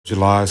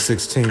July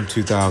 16,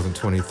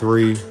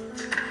 2023.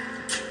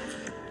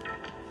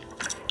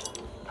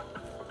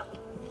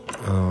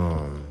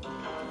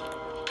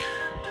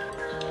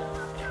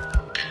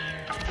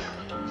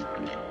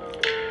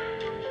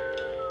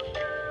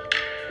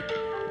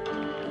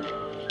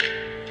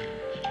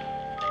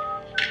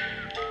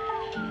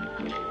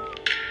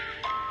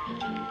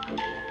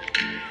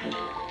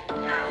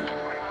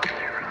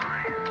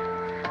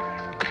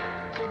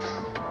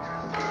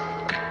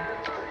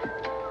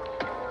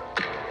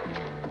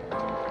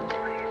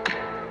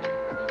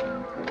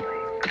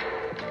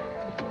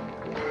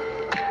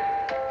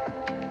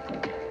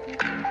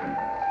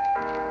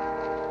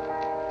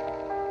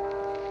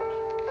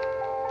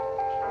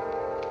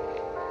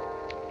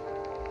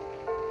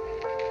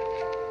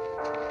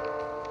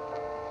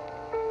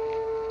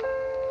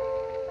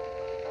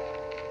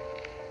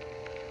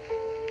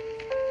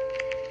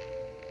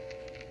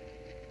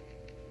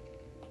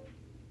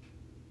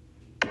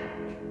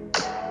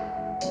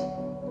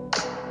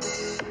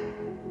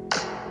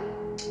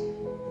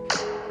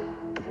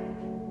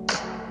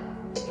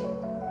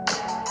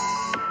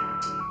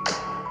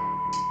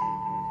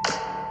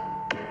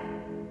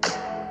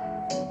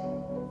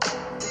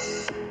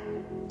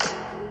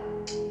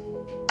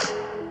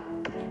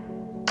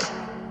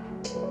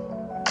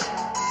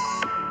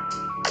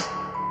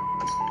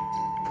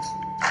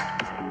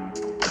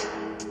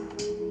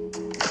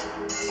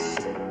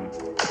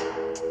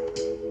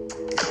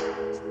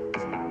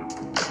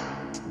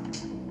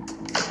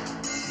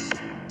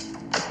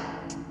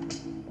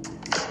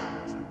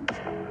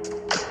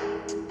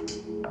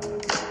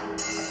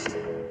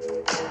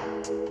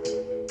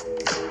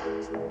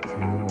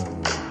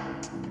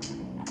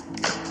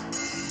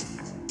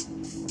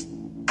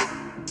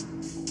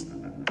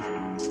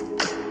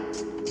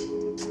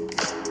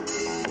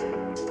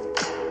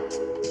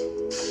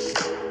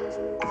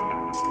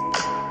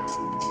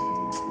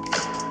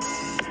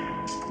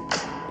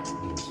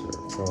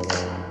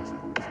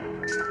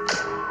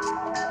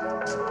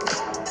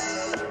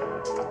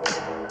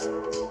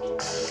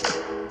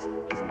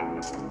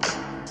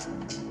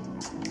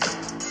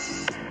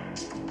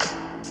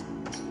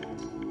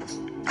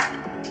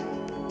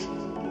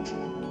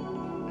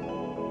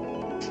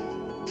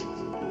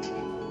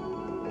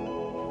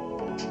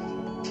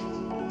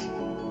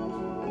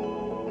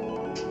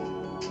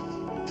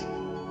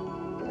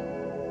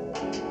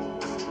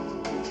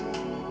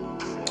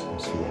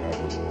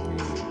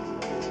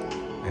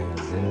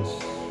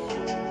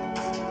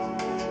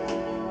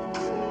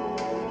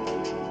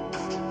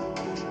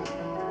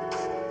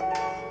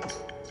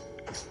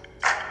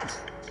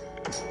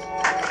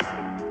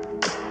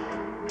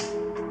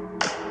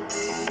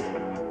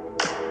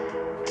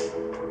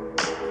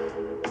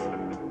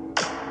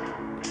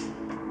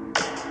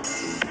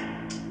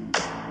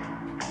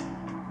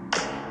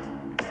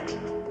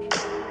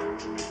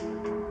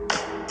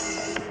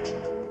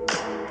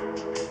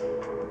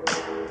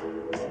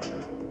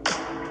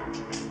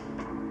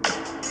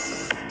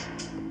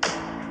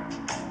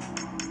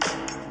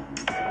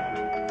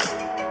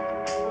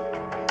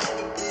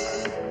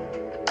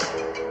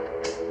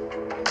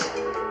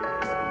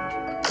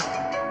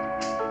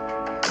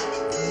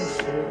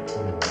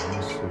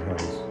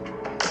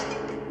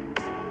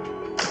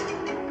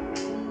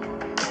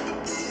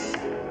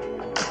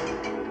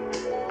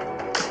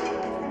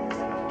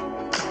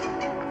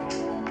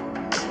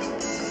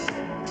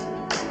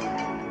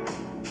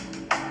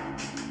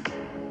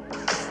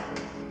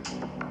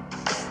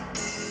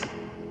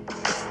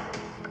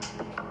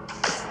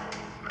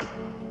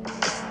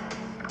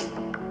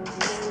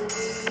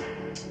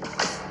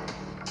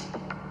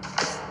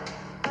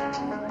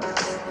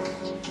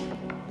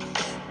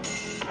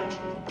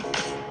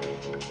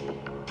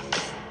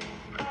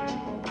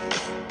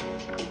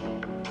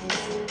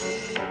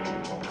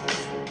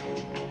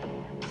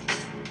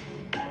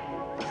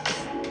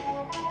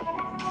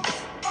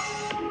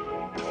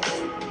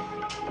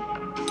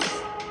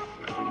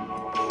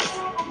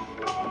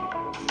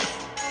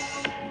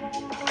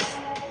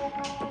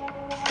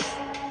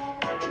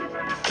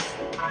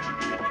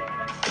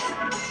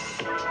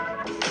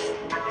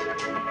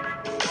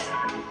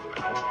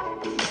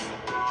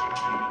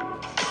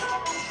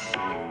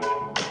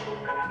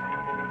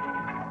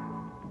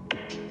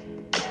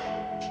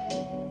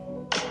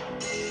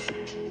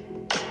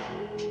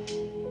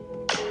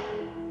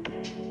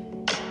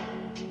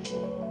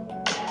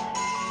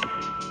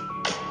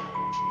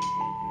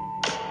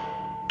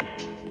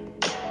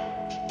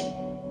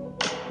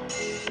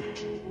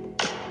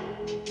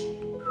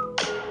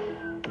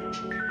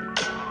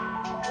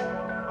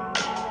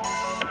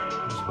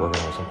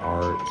 Working on some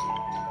art.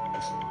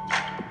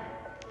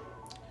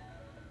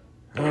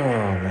 Oh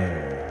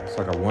man, it's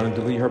like I want to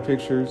delete her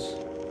pictures,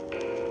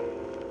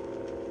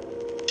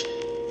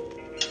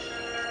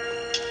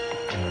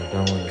 and I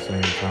don't at the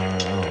same time. I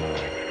don't know.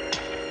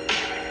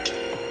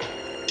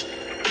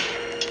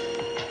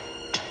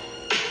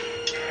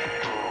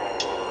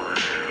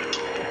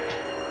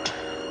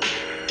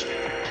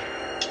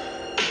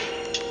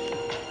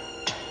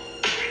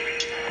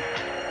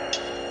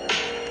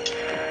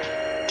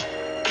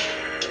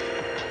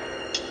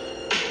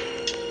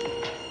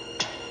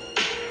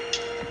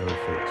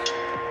 Perfect.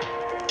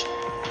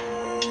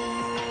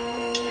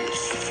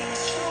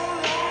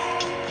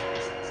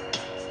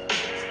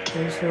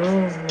 It's so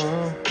long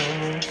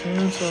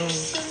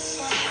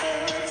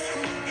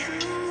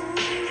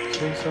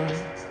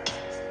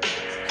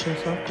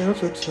since I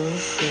felt it so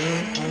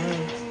good.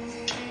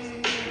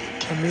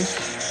 I miss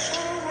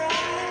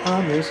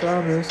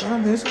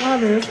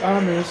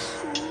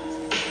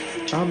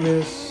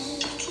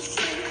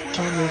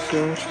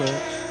your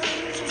touch.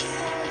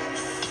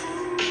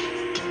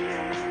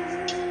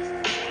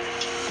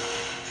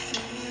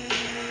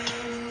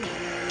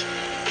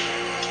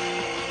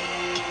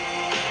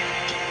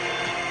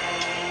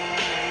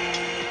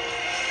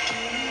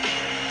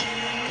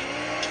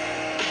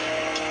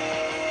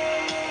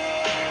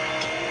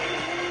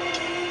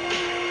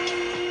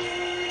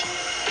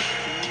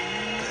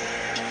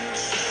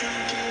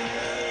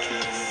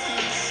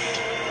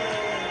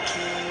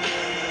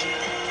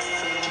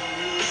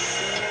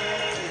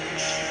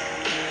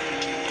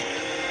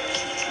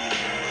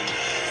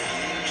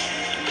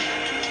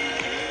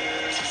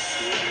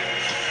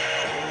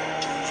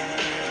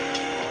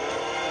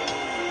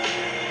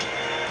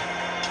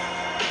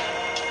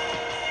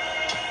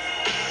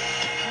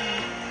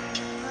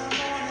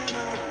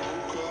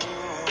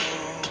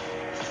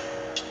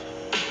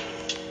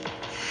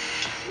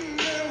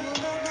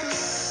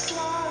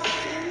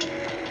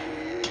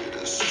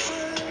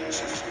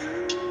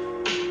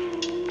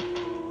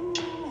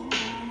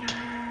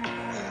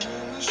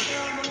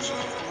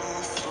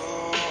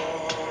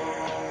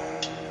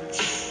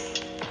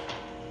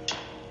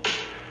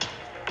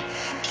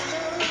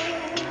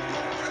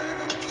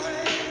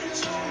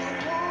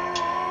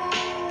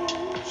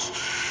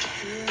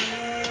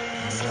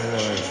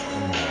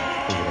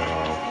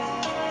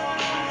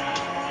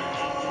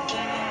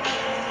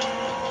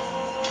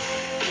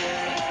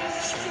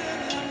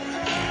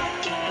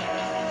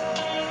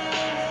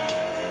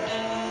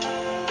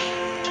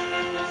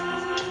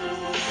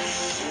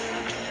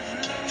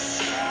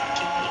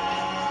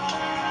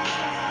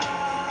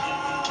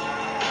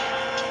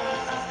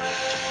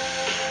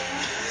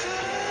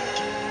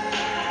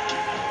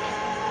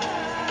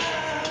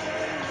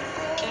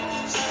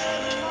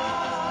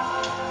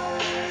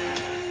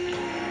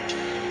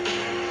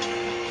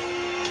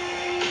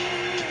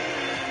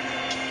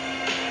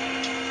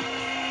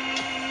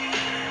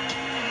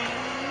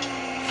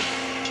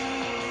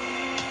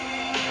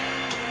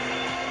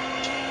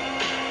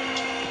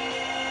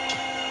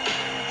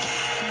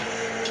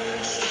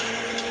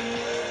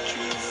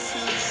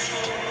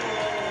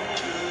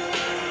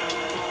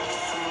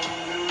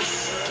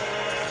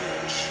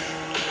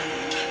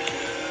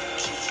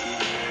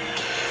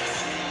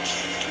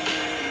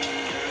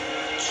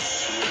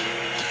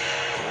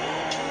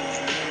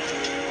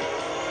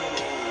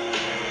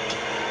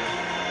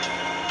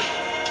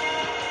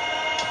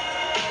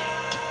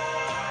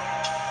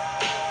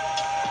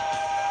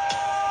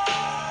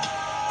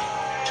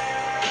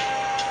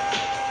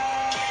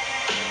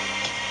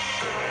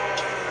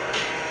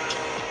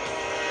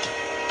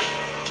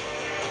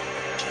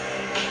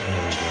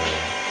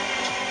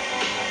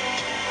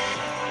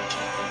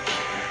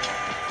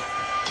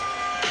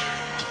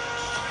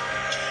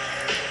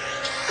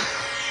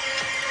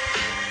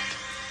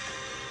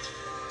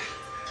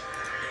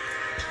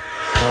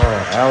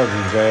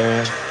 Allergies,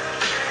 man.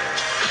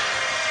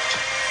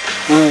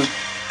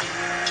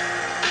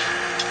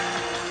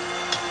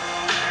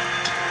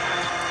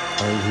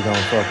 I usually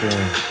don't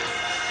fucking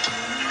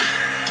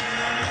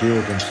deal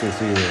with them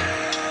shits either.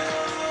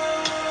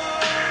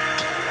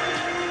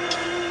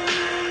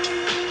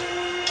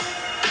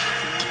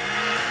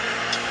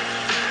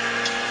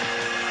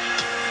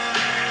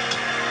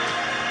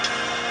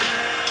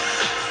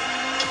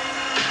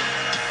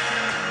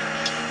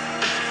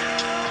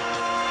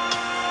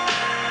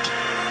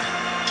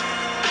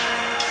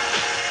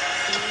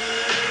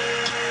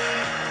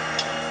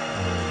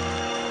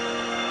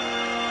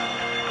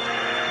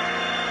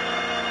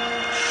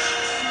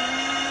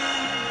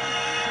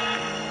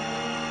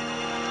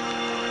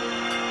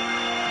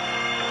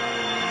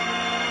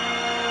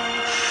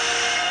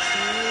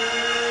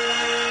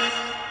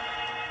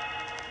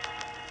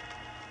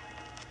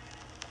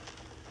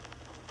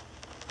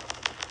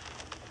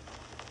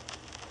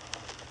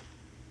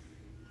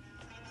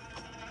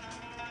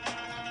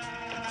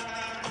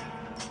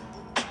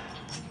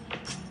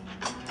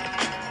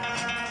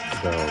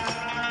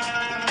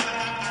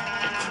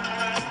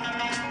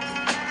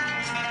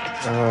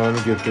 Let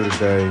me get through the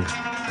day.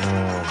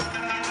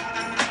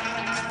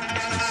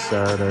 This is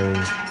Saturday. I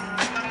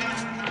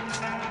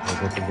was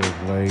up a little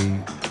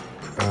late.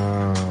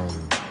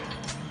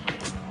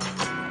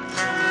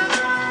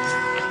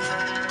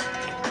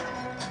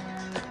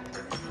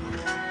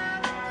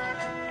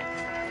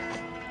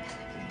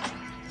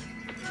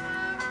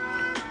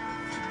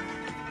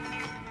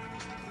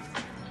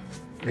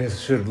 I guess I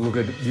should look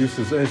at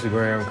Yusuf's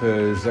Instagram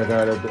because I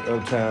got up to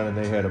Uptown and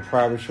they had a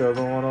private show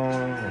going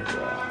on.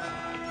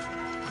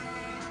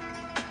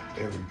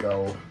 There we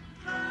go.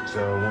 So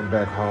I went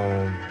back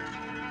home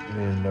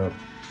and ended up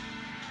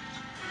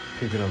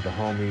picking up the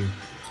homie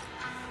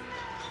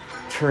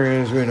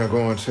trends. We end up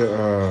going to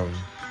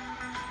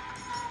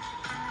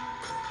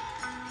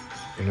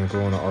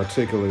going to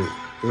Articulate.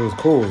 It was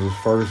cool. It was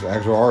his first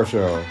actual art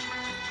show.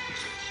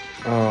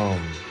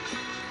 Trying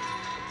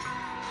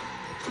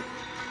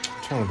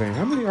to think,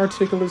 how many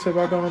Articulates have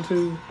I gone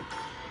to?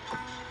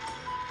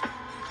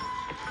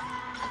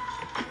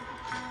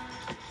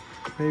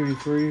 Maybe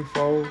 3,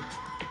 4.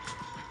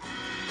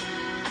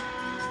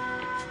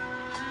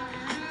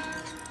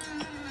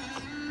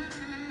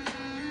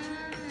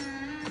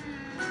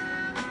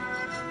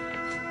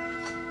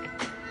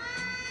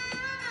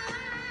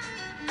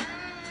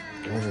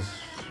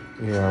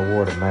 I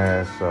wore the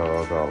mask, so I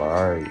was all like,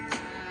 alright.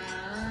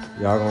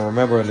 Y'all gonna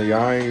remember,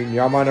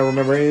 y'all might not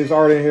remember any of this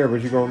art in here,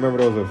 but you gonna remember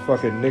there was a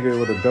fucking nigga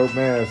with a dope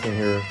mask in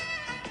here.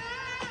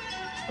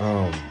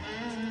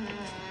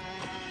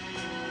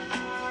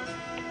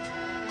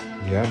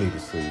 Yeah, I need to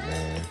sleep,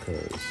 man,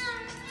 cause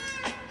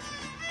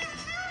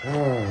oh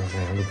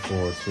man, I look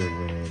forward to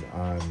when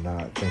I'm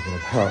not thinking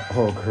about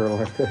old girl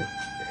like that.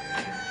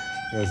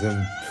 As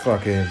them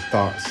fucking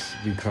thoughts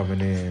be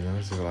coming in. I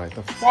was just like,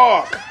 the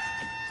fuck?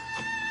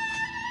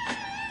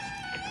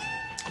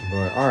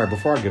 But alright,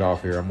 before I get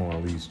off here, I'm gonna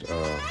at least I'm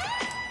gonna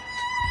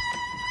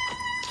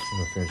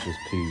finish this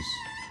piece.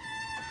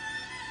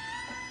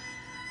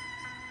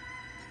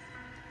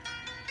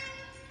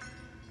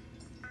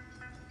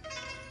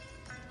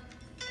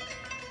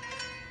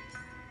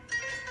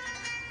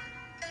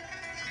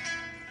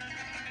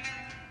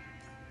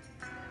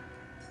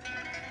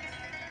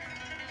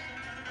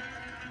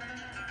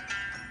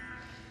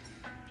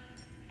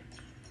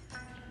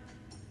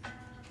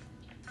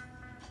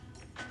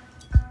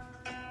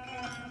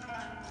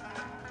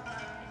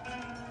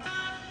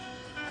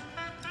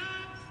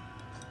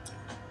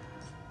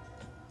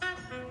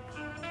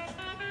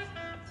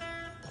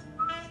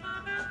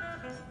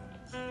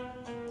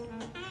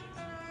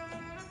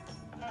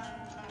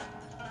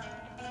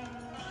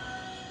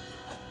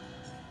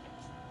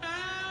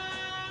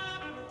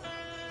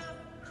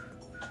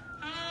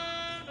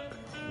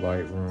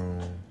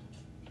 Lightroom.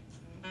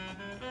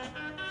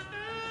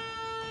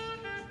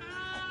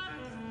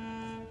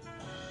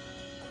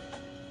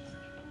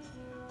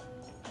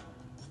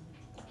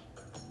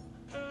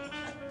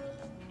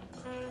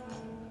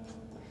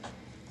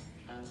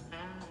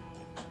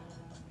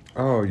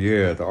 Oh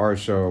yeah, the art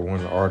show. One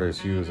of the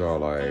artists, he was all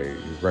like, he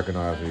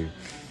recognized me.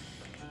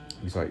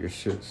 He's like, your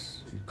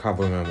shit's, you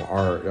compliment my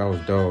art. That was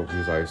dope. He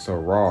was like, so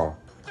raw.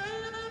 I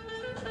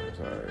was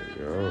like,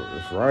 yo,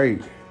 that's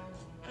right.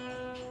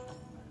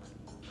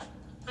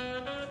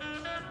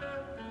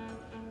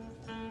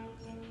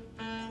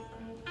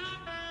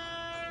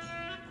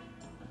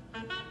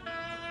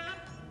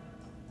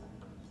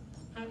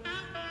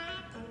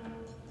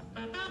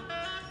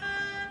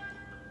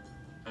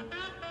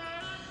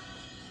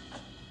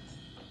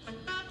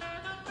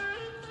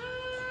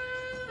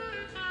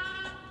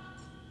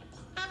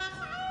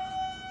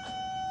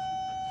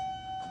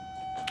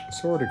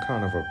 It's already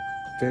kind of a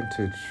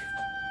vintage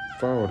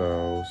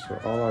photo,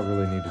 so all I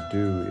really need to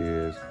do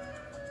is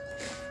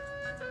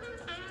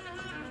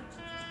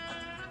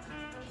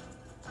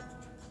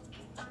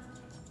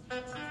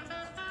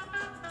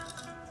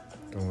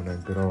throw in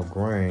that good old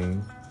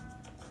grain.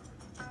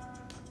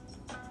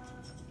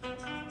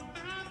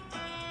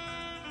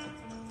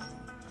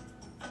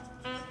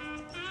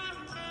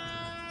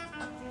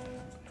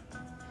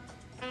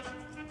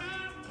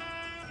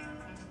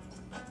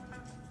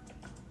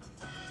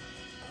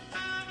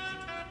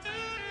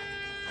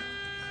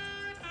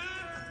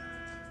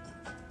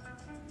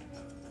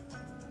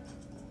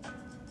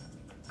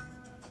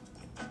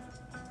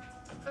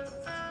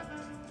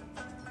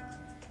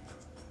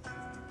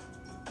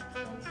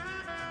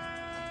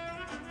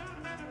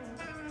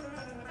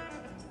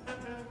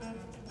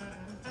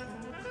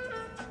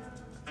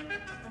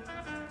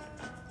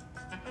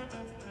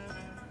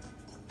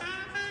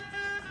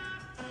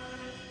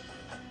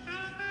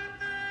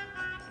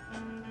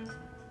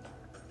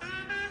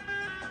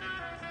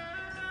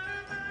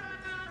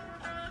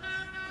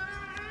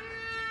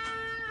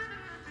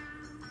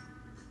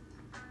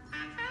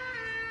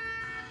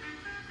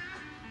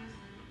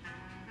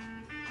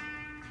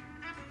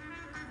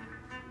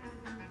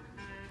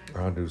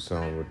 I'll do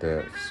something with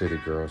that city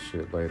girl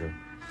shit later.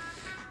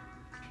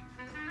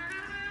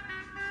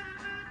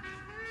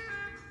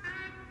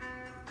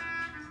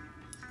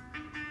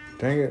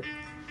 Dang it.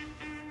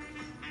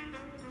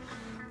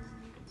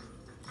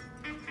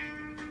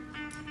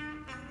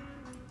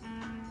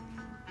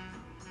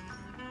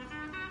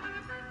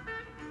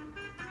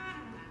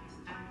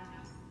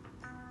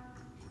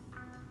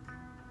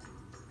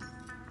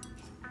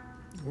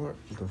 What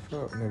the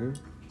fuck, nigga?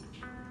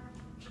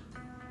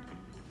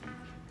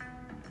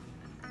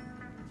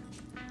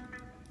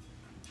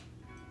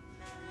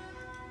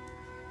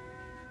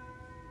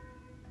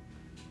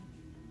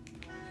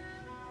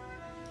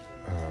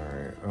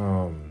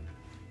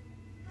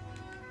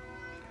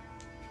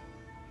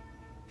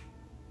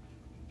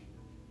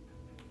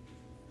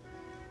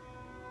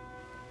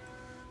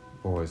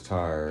 Boy's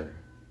tired.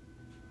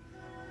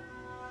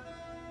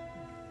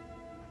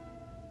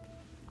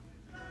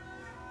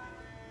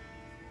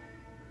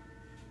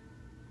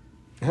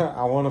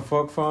 I want to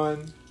fuck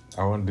fun.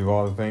 I want to do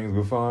all the things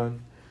with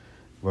fun.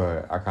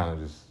 But I kind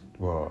of just,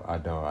 well, I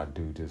don't. I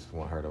do just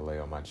want her to lay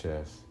on my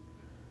chest.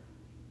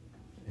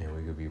 And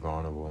we could be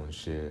vulnerable and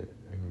shit.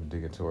 And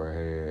dig into her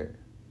head.